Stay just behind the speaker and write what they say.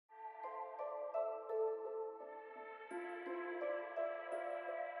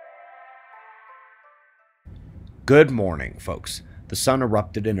Good morning, folks. The sun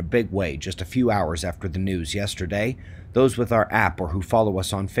erupted in a big way just a few hours after the news yesterday. Those with our app or who follow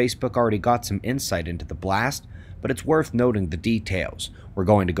us on Facebook already got some insight into the blast, but it's worth noting the details. We're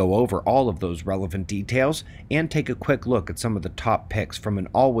going to go over all of those relevant details and take a quick look at some of the top picks from an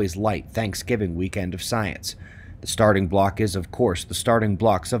always light Thanksgiving weekend of science. The starting block is, of course, the starting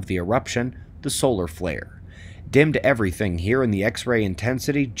blocks of the eruption, the solar flare. Dimmed everything here, and the X-ray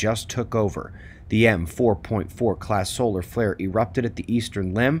intensity just took over. The M4.4 class solar flare erupted at the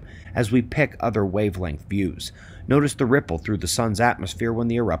eastern limb as we pick other wavelength views. Notice the ripple through the sun's atmosphere when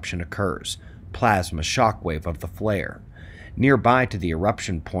the eruption occurs. Plasma shockwave of the flare. Nearby to the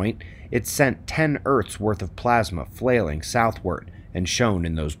eruption point, it sent 10 Earths worth of plasma flailing southward and shown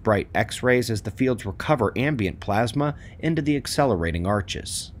in those bright X-rays as the fields recover ambient plasma into the accelerating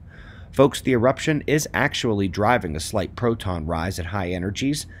arches. Folks, the eruption is actually driving a slight proton rise at high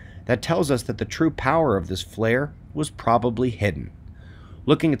energies. That tells us that the true power of this flare was probably hidden.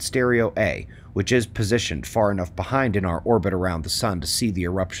 Looking at stereo A, which is positioned far enough behind in our orbit around the sun to see the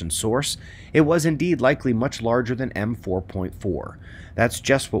eruption source, it was indeed likely much larger than M4.4. That's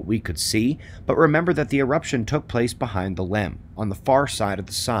just what we could see, but remember that the eruption took place behind the limb, on the far side of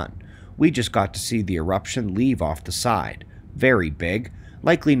the sun. We just got to see the eruption leave off the side. Very big,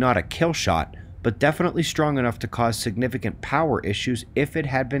 likely not a kill shot, but definitely strong enough to cause significant power issues if it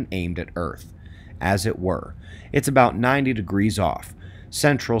had been aimed at Earth. As it were, it's about 90 degrees off.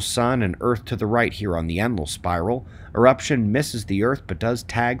 Central sun and Earth to the right here on the Enlil spiral. Eruption misses the Earth but does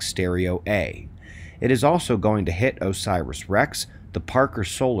tag stereo A. It is also going to hit OSIRIS-REx, the Parker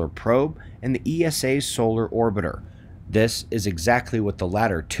Solar Probe, and the ESA's Solar Orbiter. This is exactly what the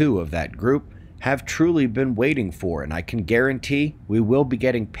latter two of that group have truly been waiting for, and I can guarantee we will be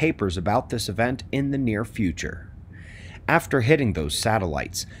getting papers about this event in the near future. After hitting those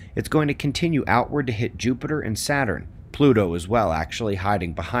satellites, it's going to continue outward to hit Jupiter and Saturn, Pluto as well, actually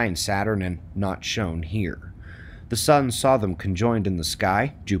hiding behind Saturn and not shown here. The Sun saw them conjoined in the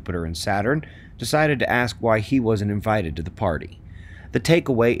sky, Jupiter and Saturn, decided to ask why he wasn't invited to the party. The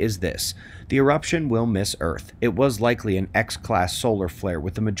takeaway is this: the eruption will miss Earth. It was likely an X-class solar flare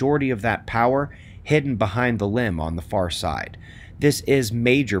with the majority of that power hidden behind the limb on the far side. This is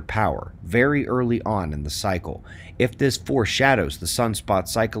major power, very early on in the cycle. If this foreshadows the sunspot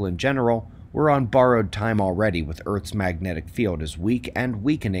cycle in general, we're on borrowed time already with Earth's magnetic field as weak and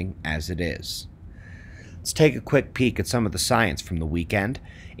weakening as it is. Let's take a quick peek at some of the science from the weekend.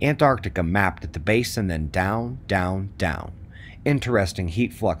 Antarctica mapped at the base and then down, down, down. Interesting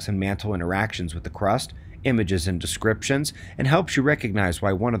heat flux and mantle interactions with the crust, images and descriptions, and helps you recognize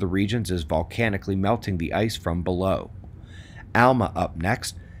why one of the regions is volcanically melting the ice from below. ALMA up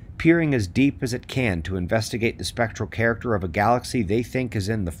next, peering as deep as it can to investigate the spectral character of a galaxy they think is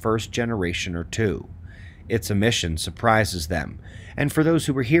in the first generation or two. Its emission surprises them, and for those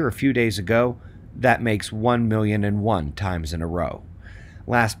who were here a few days ago, that makes 1,000,001 times in a row.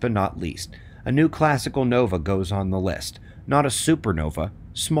 Last but not least, a new classical nova goes on the list. Not a supernova,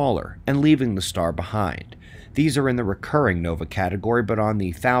 smaller, and leaving the star behind. These are in the recurring nova category, but on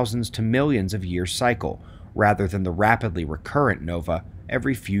the thousands to millions of year cycle, rather than the rapidly recurrent nova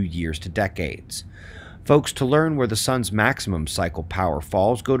every few years to decades. Folks, to learn where the sun's maximum cycle power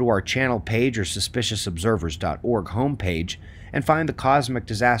falls, go to our channel page or suspiciousobservers.org homepage and find the Cosmic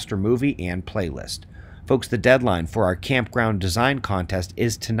Disaster movie and playlist. Folks, the deadline for our campground design contest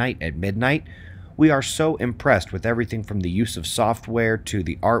is tonight at midnight. We are so impressed with everything from the use of software to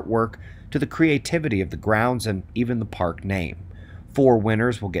the artwork to the creativity of the grounds and even the park name. 4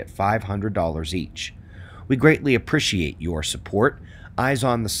 winners will get $500 each. We greatly appreciate your support. Eyes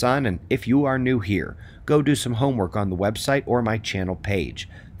on the sun, and if you are new here, go do some homework on the website or my channel page.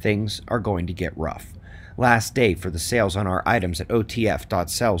 Things are going to get rough. Last day for the sales on our items at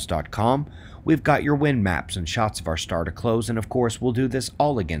otf.sells.com. We've got your win maps and shots of our star to close, and of course we'll do this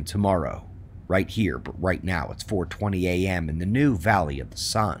all again tomorrow. Right here, but right now it's 4:20 a.m. in the new Valley of the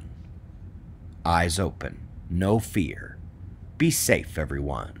Sun. Eyes open, no fear. Be safe,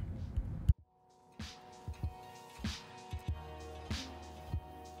 everyone.